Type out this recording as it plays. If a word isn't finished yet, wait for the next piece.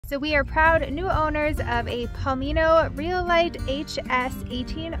So we are proud new owners of a Palomino Real-Lite Hs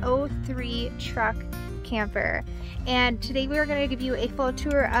 1803 truck camper. And today we are going to give you a full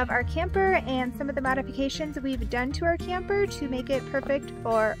tour of our camper and some of the modifications we've done to our camper to make it perfect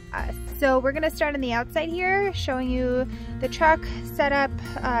for us. So we're going to start on the outside here, showing you the truck setup,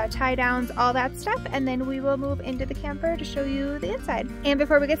 tie downs, all that stuff, and then we will move into the camper to show you the inside. And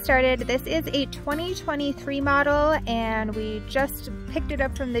before we get started, this is a 2023 model and we just picked it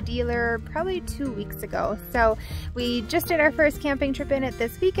up from the dealer probably 2 weeks ago. So we just did our first camping trip in it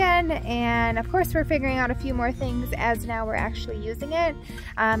this weekend, and of course we're figuring out a few more things as now we're actually using it,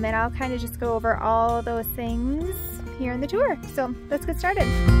 and I'll kind of just go over all those things here in the tour. So let's get started.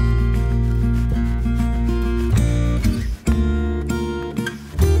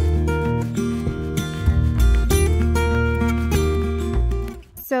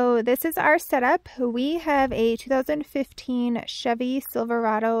 So this is our setup. We have a 2015 Chevy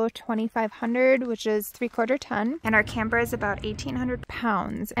Silverado 2500, which is 3/4 ton, and our camper is about 1,800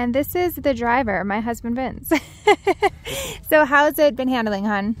 pounds. And this is the driver, my husband Vince. So how's it been handling,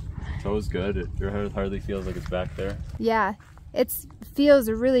 hon? It's always good. It hardly feels like it's back there. Yeah. It feels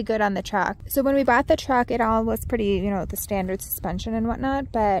really good on the truck. So when we bought the truck, it all was pretty, you know, the standard suspension and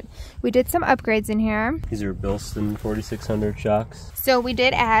whatnot, but we did some upgrades in here. These are Bilston 4600 shocks. So we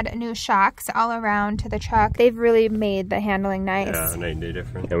did add new shocks all around to the truck. They've really made the handling nice. Yeah, night and day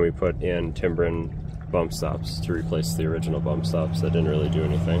different. And we put in Timbren bump stops to replace the original bump stops that didn't really do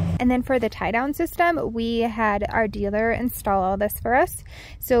anything. And then for the tie down system, we had our dealer install all this for us.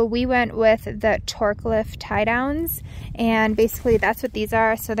 So we went with the Torklift Tie Downs, and basically that's what these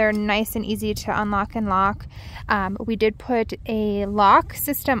are. So they're nice and easy to unlock and lock. We did put a lock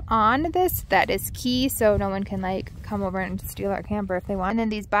system on this that is key, so no one can like come over and steal our camper if they want. And then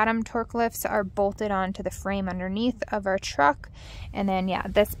these bottom torque lifts are bolted onto the frame underneath of our truck. And then yeah,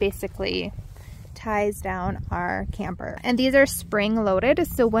 this basically ties down our camper. And these are spring loaded,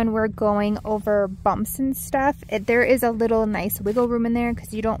 so when we're going over bumps and stuff, there is a little nice wiggle room in there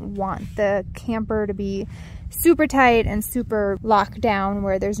because you don't want the camper to be super tight and super locked down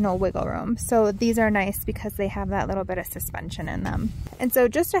where there's no wiggle room. So these are nice because they have that little bit of suspension in them. And so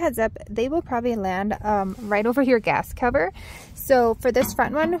just a heads up, they will probably land right over your gas cover. So for this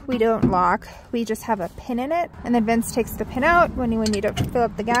front one, we don't lock, we just have a pin in it, and then Vince takes the pin out when you need to fill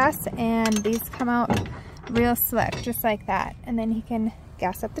up the gas, and these come out real slick, just like that. And then he can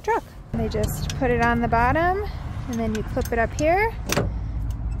gas up the truck. They just put it on the bottom, and then you clip it up here,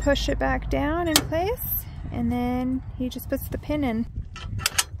 push it back down in place, and then he just puts the pin in.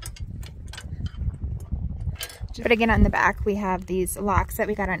 But again, on the back we have these locks that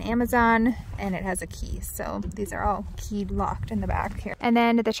we got on Amazon, and it has a key, so these are all keyed locked in the back here. And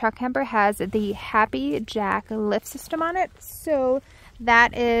then the truck camper has the HappiJac Lift system on it. So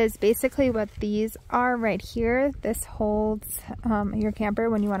that is basically what these are right here. This holds your camper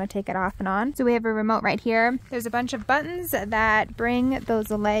when you want to take it off and on. So we have a remote right here. There's a bunch of buttons that bring those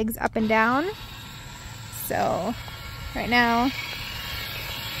legs up and down. So right now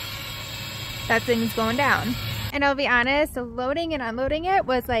that thing's going down. And I'll be honest, loading and unloading it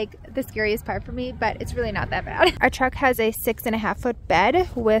was like the scariest part for me, but it's really not that bad. Our truck has a 6.5 foot bed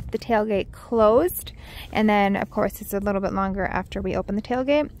with the tailgate closed. And then of course it's a little bit longer after we open the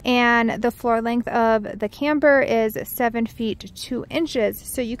tailgate. And the floor length of the camper is 7 feet 2 inches.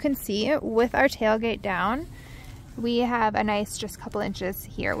 So you can see with our tailgate down, we have a nice just couple inches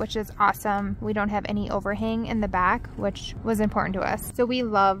here, which is awesome. We don't have any overhang in the back, which was important to us. So we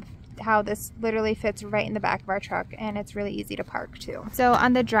love how this literally fits right in the back of our truck, and it's really easy to park too. So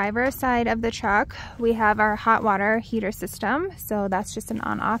on the driver's side of the truck, we have our hot water heater system. So that's just an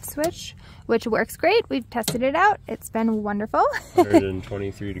on-off switch, which works great. We've tested it out. It's been wonderful.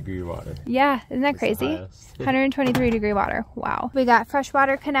 123 degree water. Yeah, isn't that crazy? 123 degree water. Wow. We got fresh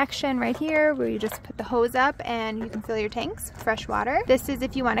water connection right here where you just put the hose up and you can fill your tanks, fresh water. This is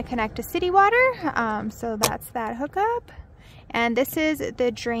if you want to connect to city water. So that's that hookup. And this is the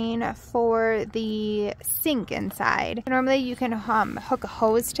drain for the sink inside. Normally you can hook a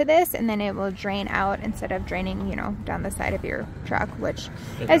hose to this and then it will drain out instead of draining, you know, down the side of your truck, which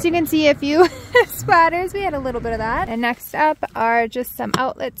as you can see a few splatters, we had a little bit of that. And next up are just some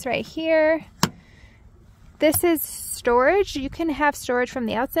outlets right here. This is storage, you can have storage from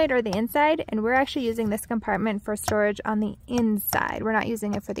the outside or the inside, and we're actually using this compartment for storage on the inside. We're not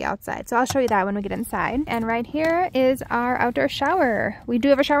using it for the outside. So I'll show you that when we get inside. And right here is our outdoor shower. We do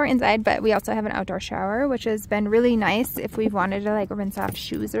have a shower inside, but we also have an outdoor shower, which has been really nice if we've wanted to like rinse off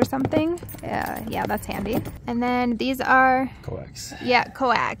shoes or something. Yeah, that's handy. And then these are coax. Yeah,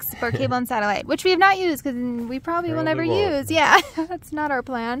 coax for cable and satellite, which we have not used because we probably will never use. Yeah, that's not our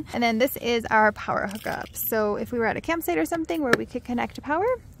plan. And then this is our power hookup. So if we were at a campsite or something where we could connect to power,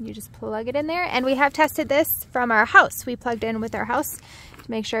 you just plug it in there. And we have tested this from our house. We plugged in with our house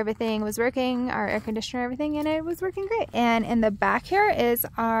to make sure everything was working, our air conditioner, everything, and it was working great. And in the back here is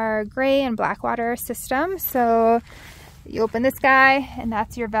our gray and black water system. So you open this guy, and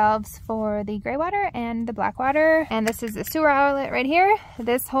that's your valves for the gray water and the black water. And this is the sewer outlet right here.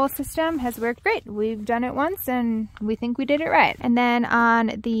 This whole system has worked great. We've done it once, and we think we did it right. And then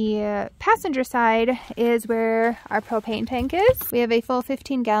on the passenger side is where our propane tank is. We have a full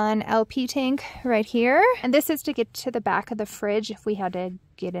 15-gallon LP tank right here. And this is to get to the back of the fridge if we had to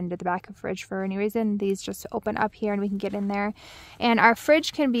get into the back of the fridge for any reason. These just open up here and we can get in there. And our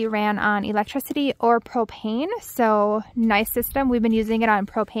fridge can be ran on electricity or propane. So nice system. We've been using it on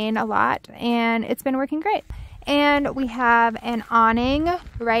propane a lot and it's been working great. And we have an awning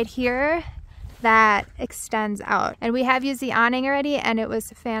right here that extends out. And we have used the awning already and it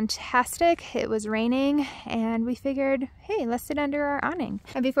was fantastic. It was raining and we figured, hey, let's sit under our awning.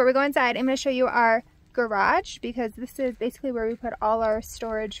 And before we go inside, I'm going to show you our garage, because this is basically where we put all our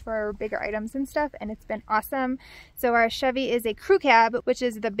storage for our bigger items and stuff, and it's been awesome. So our Chevy is a crew cab, which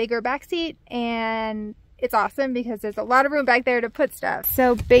is the bigger back seat, and it's awesome because there's a lot of room back there to put stuff.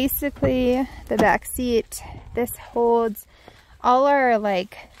 So basically the back seat, this holds all our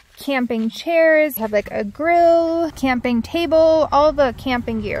like camping chairs, have like a grill, camping table, all the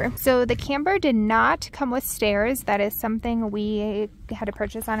camping gear. So the camper did not come with stairs. That is something we had to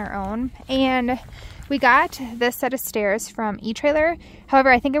purchase on our own. And we got this set of stairs from eTrailer. However,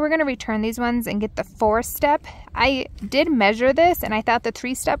 I think we're going to return these ones and get the 4-step. I did measure this and I thought the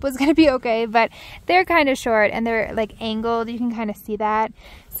 3-step was going to be okay, but they're kind of short and they're like angled. You can kind of see that.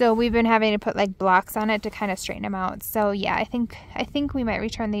 So we've been having to put like blocks on it to kind of straighten them out. So yeah, I think we might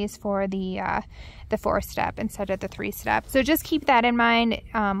return these for the 4-step instead of the 3-step. So just keep that in mind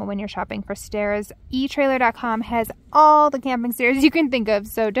when you're shopping for stairs. eTrailer.com has all the camping stairs you can think of,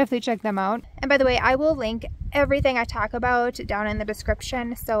 so definitely check them out. And by the way, I will link everything I talk about down in the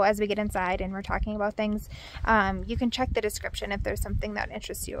description. So as we get inside and we're talking about things, you can check the description if there's something that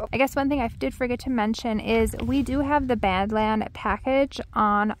interests you. I guess one thing I did forget to mention is we do have the Badlands package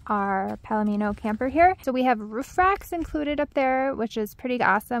on our Palomino camper here. So we have roof racks included up there, which is pretty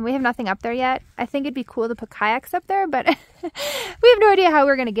awesome. We have nothing up there yet. I think it'd be cool to put kayaks up there, but we have no idea how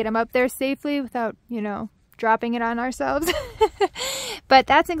we're going to get them up there safely without, you know, dropping it on ourselves. But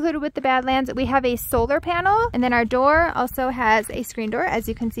that's included with the Badlands. We have a solar panel, and then our door also has a screen door, as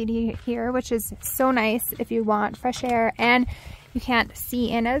you can see here, which is so nice if you want fresh air and you can't see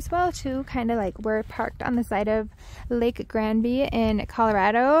in as well too. Kind of like we're parked on the side of Lake Granby in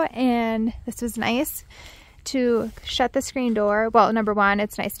Colorado, and this was nice to shut the screen door. Well, number one,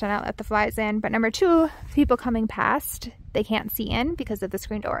 it's nice to not let the flies in, but number two, people coming past, they can't see in because of the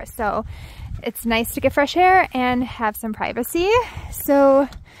screen door. So it's nice to get fresh air and have some privacy. So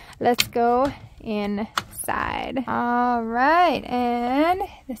let's go inside. All right, and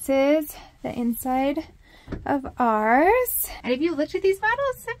this is the inside of ours. And if you looked at these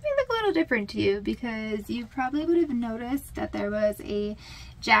models, it may look a little different to you because you probably would have noticed that there was a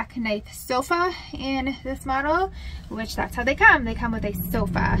jackknife sofa in this model, which that's how they come. They come with a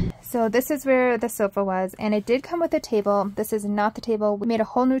sofa. So this is where the sofa was, and it did come with a table. This is not the table. We made a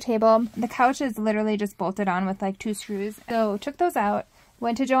whole new table. The couch is literally just bolted on with like 2 screws. So took those out,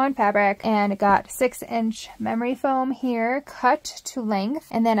 went to Joann Fabric and got 6-inch memory foam here, cut to length.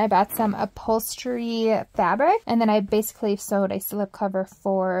 And then I bought some upholstery fabric. And then I basically sewed a slip cover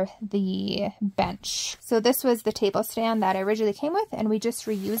for the bench. So this was the table stand that I originally came with, and we just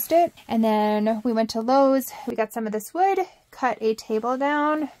reused it. And then we went to Lowe's. We got some of this wood, cut a table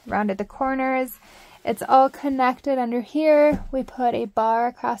down, rounded the corners. It's all connected under here. We put a bar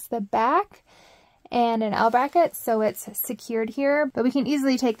across the back and an L bracket, so it's secured here, but we can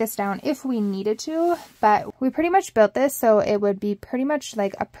easily take this down if we needed to. But we pretty much built this so it would be pretty much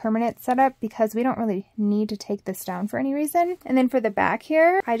like a permanent setup because we don't really need to take this down for any reason. And then for the back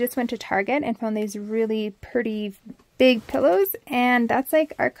here, I just went to Target and found these really pretty big pillows, and that's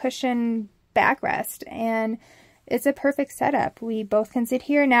like our cushion backrest, and it's a perfect setup. We both can sit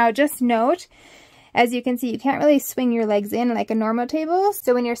here. Now just note, as you can see, you can't really swing your legs in like a normal table.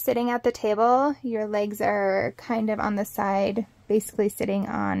 So when you're sitting at the table, your legs are kind of on the side, basically sitting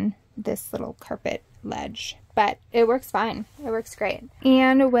on this little carpet ledge. But it works fine. It works great.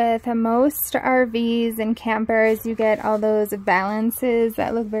 And with most RVs and campers, you get all those balances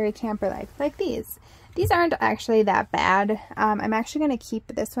that look very camper-like these. These aren't actually that bad. I'm actually going to keep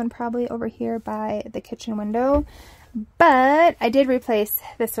this one probably over here by the kitchen window. But I did replace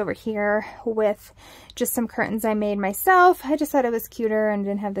this over here with just some curtains I made myself. I just thought it was cuter and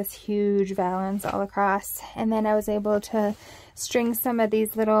didn't have this huge valance all across. And then I was able to string some of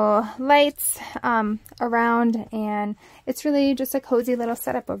these little lights around, and it's really just a cozy little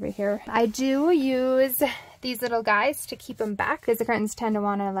setup over here. I do use these little guys to keep them back because the curtains tend to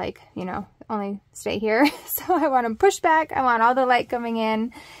want to, like, you know, only stay here. So I want them pushed back. I want all the light coming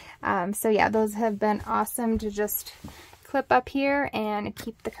in. So yeah, those have been awesome to just clip up here and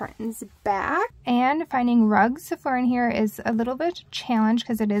keep the curtains back. And finding rugs for in here is a little bit challenge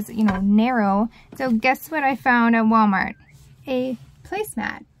because it is, you know, narrow. So guess what I found at Walmart? A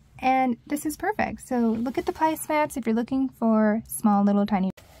placemat. And this is perfect. So look at the placemats if you're looking for small little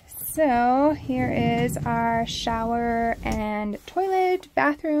tiny. So here is our shower and toilet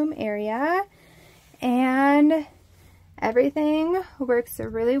bathroom area, and everything works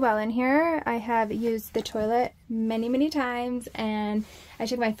really well in here. I have used the toilet many times, and I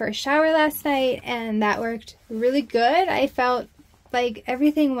took my first shower last night and that worked really good. I felt like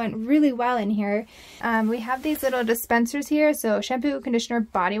everything went really well in here. We have these little dispensers here, so shampoo, conditioner,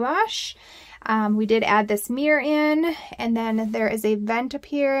 body wash. We did add this mirror in, and then there is a vent up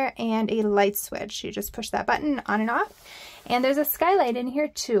here and a light switch. You just push that button on and off. And there's a skylight in here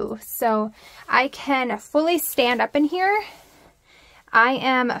too, so I can fully stand up in here. I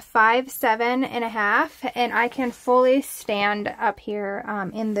am 5'7.5", and I can fully stand up here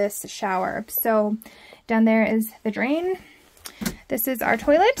in this shower. So down there is the drain. This is our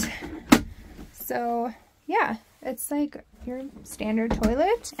toilet. So yeah, it's like your standard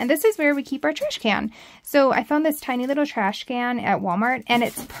toilet. And this is where we keep our trash can. So I found this tiny little trash can at Walmart, and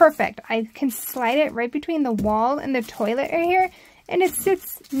it's perfect. I can slide it right between the wall and the toilet right here, and it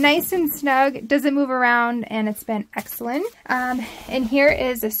sits nice and snug, doesn't move around, and it's been excellent. And here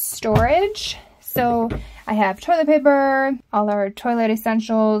is a storage. So I have toilet paper, all our toilet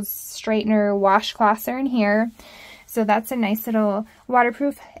essentials, straightener, washcloths are in here. So that's a nice little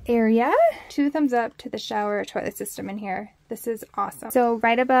waterproof area. 2 thumbs up to the shower toilet system in here. This is awesome. So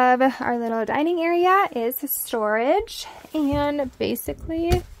right above our little dining area is storage, and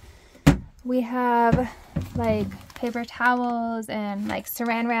basically we have like paper towels and like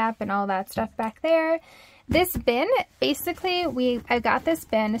saran wrap and all that stuff back there. This bin, basically I got this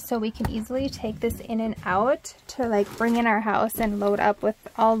bin so we can easily take this in and out to like bring in our house and load up with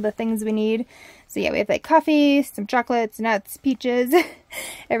all the things we need. So yeah, we have like coffee, some chocolates, nuts, peaches,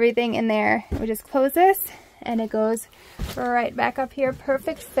 everything in there. We just close this and it goes right back up here,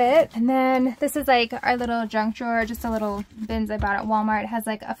 perfect fit. And then this is like our little junk drawer, just a little bins I bought at Walmart. It has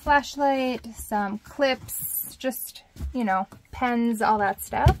like a flashlight, some clips, just, you know, pens, all that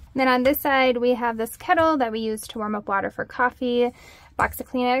stuff. And then on this side, we have this kettle that we use to warm up water for coffee, box of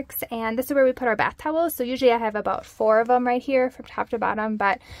Kleenex, and this is where we put our bath towels. So usually I have about 4 of them right here from top to bottom,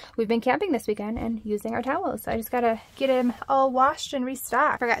 but we've been camping this weekend and using our towels. So I just gotta get them all washed and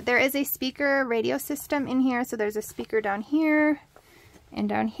restocked. Forgot, there is a speaker radio system in here. So there's a speaker down here and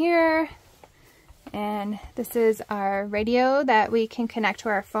down here. And this is our radio that we can connect to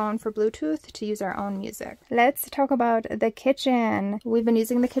our phone for Bluetooth to use our own music. Let's talk about the kitchen. We've been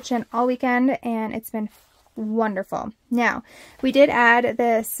using the kitchen all weekend and it's been wonderful. Now, we did add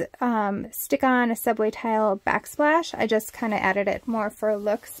this stick-on Subway tile backsplash. I just kind of added it more for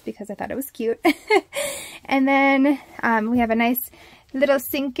looks because I thought it was cute. And then we have a nice little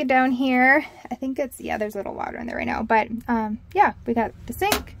sink down here. I think it's, yeah, there's a little water in there right now. But yeah, we got the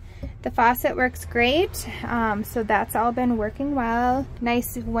sink. The faucet works great. So that's all been working well.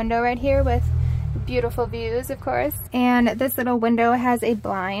 Nice window right here with beautiful views, of course. And this little window has a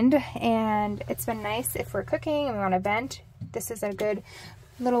blind, and it's been nice if we're cooking and we want to vent. This is a good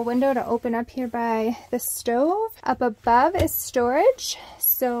little window to open up here by the stove. Up above is storage.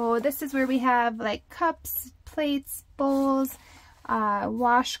 So this is where we have like cups, plates, bowls,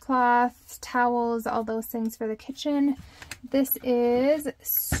 washcloths, towels, all those things for the kitchen. This is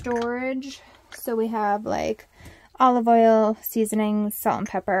storage. So we have like olive oil, seasonings, salt and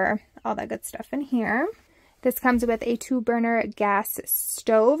pepper, all that good stuff in here. This comes with a 2-burner gas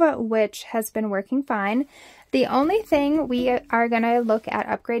stove, which has been working fine. The only thing we are going to look at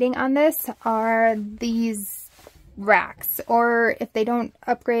upgrading on this are these racks, or if they don't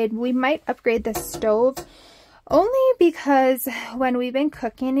upgrade, we might upgrade the stove, only because when we've been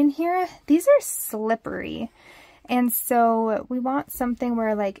cooking in here, these are slippery. And so we want something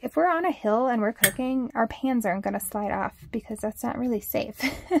where, like, if we're on a hill and we're cooking, our pans aren't going to slide off, because that's not really safe.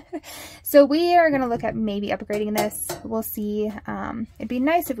 So we are going to look at maybe upgrading this. We'll see. It'd be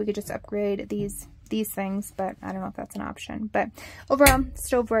nice if we could just upgrade these things, but I don't know if that's an option. But overall, the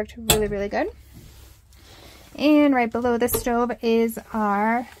stove worked really, really good. And right below the stove is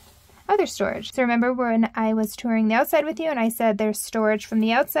our other storage. So remember when I was touring the outside with you and I said there's storage from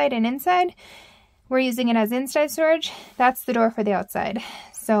the outside and inside? We're using it as inside storage. That's the door for the outside.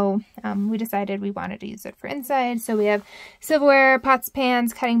 So we decided we wanted to use it for inside. So we have silverware, pots,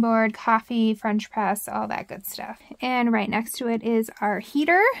 pans, cutting board, coffee, French press, all that good stuff. And right next to it is our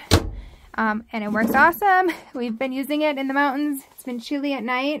heater. And it works awesome. We've been using it in the mountains. It's been chilly at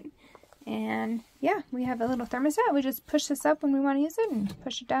night. And yeah, we have a little thermostat. We just push this up when we want to use it and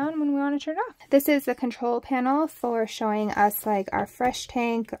push it down when we want to turn it off. This is the control panel for showing us like our fresh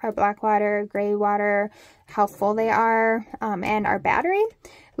tank, our black water, gray water, how full they are, and our battery.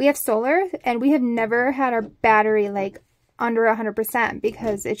 We have solar, and we have never had our battery like under 100%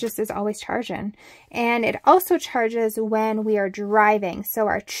 because it just is always charging. And it also charges when we are driving. So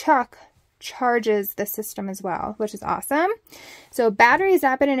our truck charges the system as well, which is awesome. So battery has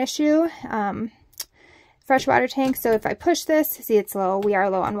not been an issue. Fresh water tank, so if I push this, see it's low, we are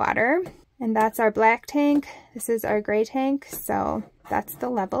low on water. And that's our black tank. This is our gray tank, so that's the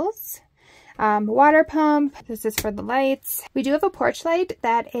levels. Water pump, this is for the lights. We do have a porch light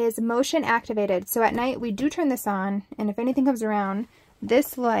that is motion activated, so at night we do turn this on, and if anything comes around,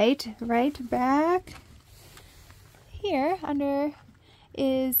 this light right back here under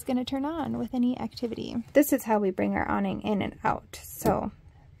is going to turn on with any activity. This is how we bring our awning in and out, so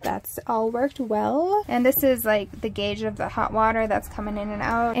that's all worked well. And this is like the gauge of the hot water that's coming in and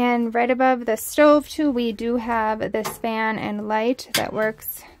out. And right above the stove too, we do have this fan and light that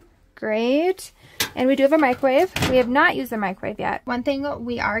works great. And we do have a microwave. We have not used the microwave yet. One thing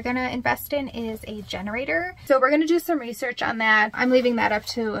we are going to invest in is a generator. So we're going to do some research on that. I'm leaving that up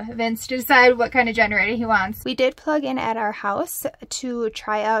to Vince to decide what kind of generator he wants. We did plug in at our house to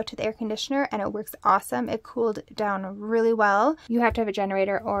try out the air conditioner, and it works awesome. It cooled down really well. You have to have a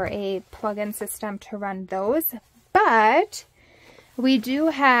generator or a plug-in system to run those. But we do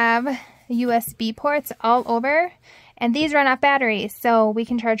have USB ports all over. And these run off batteries, so we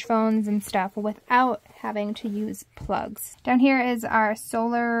can charge phones and stuff without having to use plugs. Down here is our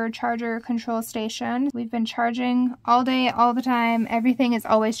solar charger control station. We've been charging all day, all the time. Everything is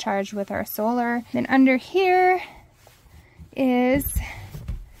always charged with our solar. Then under here is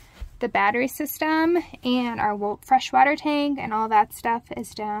the battery system, and our fresh water tank and all that stuff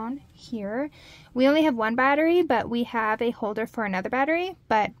is down here. We only have one battery, but we have a holder for another battery.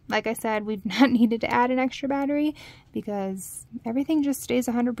 But like I said, we've not needed to add an extra battery because everything just stays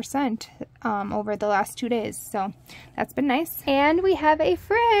 100% over the last 2 days. So that's been nice. And we have a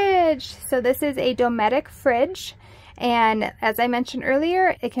fridge. So this is a Dometic fridge. And as I mentioned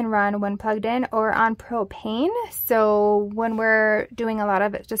earlier, it can run when plugged in or on propane. So when we're doing a lot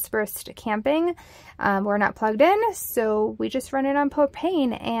of dispersed camping, we're not plugged in, so we just run it on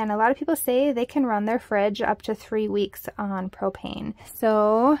propane. And a lot of people say they can run their fridge up to 3 weeks on propane.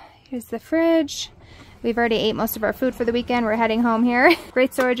 So here's the fridge. We've already ate most of our food for the weekend. We're heading home here.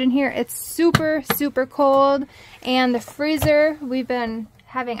 Great storage in here. It's super, super cold. And the freezer, we've been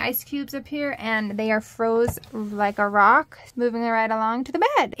having ice cubes up here, and they are froze like a rock, moving right along to the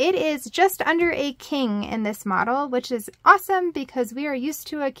bed. It is just under a king in this model, which is awesome because we are used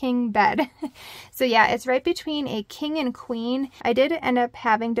to a king bed. So yeah, it's right between a king and queen. I did end up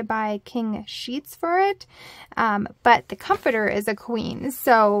having to buy king sheets for it, but the comforter is a queen.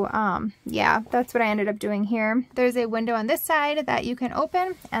 So yeah, that's what I ended up doing here. There's a window on this side that you can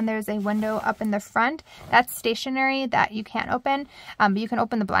open, and there's a window up in the front that's stationary that you can't open, but you can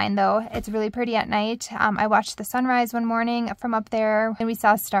open the blind though. It's really pretty at night. I watched the sunrise one morning from up there, and we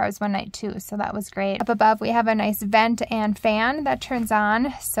saw stars one night too, so that was great. Up above we have a nice vent and fan that turns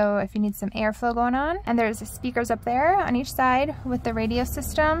on, so if you need some airflow going on. And there's speakers up there on each side with the radio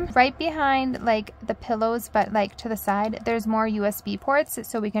system. Right behind like the pillows, but like to the side, there's more USB ports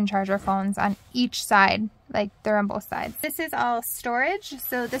so we can charge our phones on each side. Like they're on both sides. This is all storage.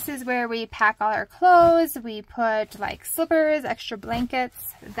 So this is where we pack all our clothes. We put like slippers, extra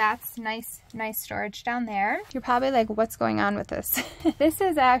blankets. That's nice storage down there. You're probably like, what's going on with this? This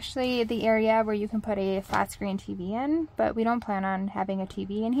is actually the area where you can put a flat screen TV in, but we don't plan on having a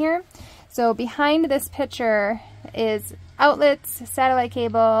TV in here. So behind this picture is outlets, satellite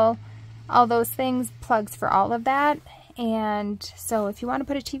cable, all those things, plugs for all of that. And so if you want to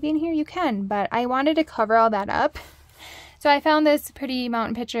put a TV in here, you can, but I wanted to cover all that up. So I found this pretty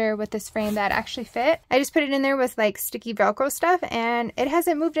mountain picture with this frame that actually fit. I just put it in there with like sticky Velcro stuff and it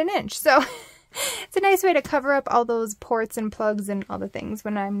hasn't moved an inch. So it's a nice way to cover up all those ports and plugs and all the things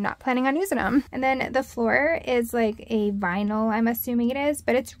when I'm not planning on using them. And then the floor is like a vinyl, I'm assuming it is,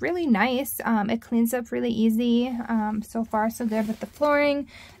 but it's really nice. It cleans up really easy. So far so good with the flooring.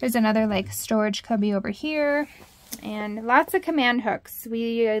 There's another like storage cubby over here. And lots of command hooks.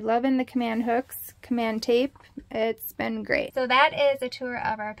 We are loving the command hooks, command tape. It's been great. So that is a tour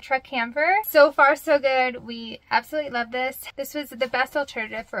of our truck camper. So far so good. We absolutely love this. This was the best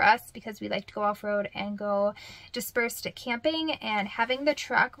alternative for us because we like to go off-road and go dispersed camping, and having the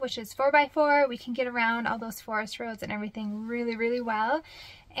truck, which is 4x4, we can get around all those forest roads and everything really, really well.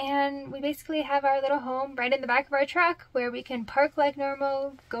 And we basically have our little home right in the back of our truck where we can park like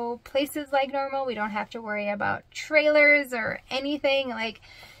normal, go places like normal. We don't have to worry about trailers or anything. Like,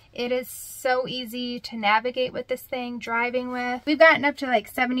 it is so easy to navigate with this thing, driving with. We've gotten up to like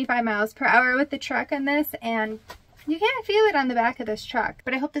 75 miles per hour with the truck on this, and you can't feel it on the back of this truck.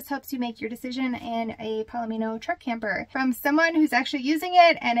 But I hope this helps you make your decision in a Palomino truck camper from someone who's actually using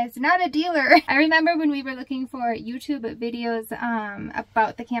it and is not a dealer. I remember when we were looking for YouTube videos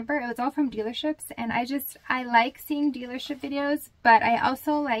about the camper, it was all from dealerships, and I like seeing dealership videos, but I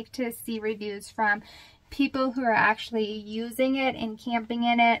also like to see reviews from people who are actually using it and camping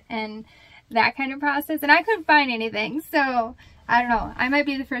in it and that kind of process, and I couldn't find anything. So I don't know, I might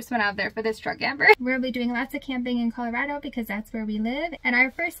be the first one out there for this truck camper. We'll be doing lots of camping in Colorado because that's where we live, and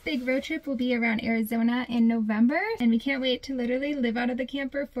our first big road trip will be around Arizona in November, and we can't wait to literally live out of the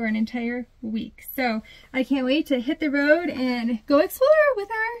camper for an entire week. So I can't wait to hit the road and go explore with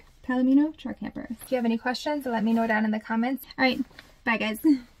our Palomino truck camper. If you have any questions, let me know down in the comments. All right, bye guys.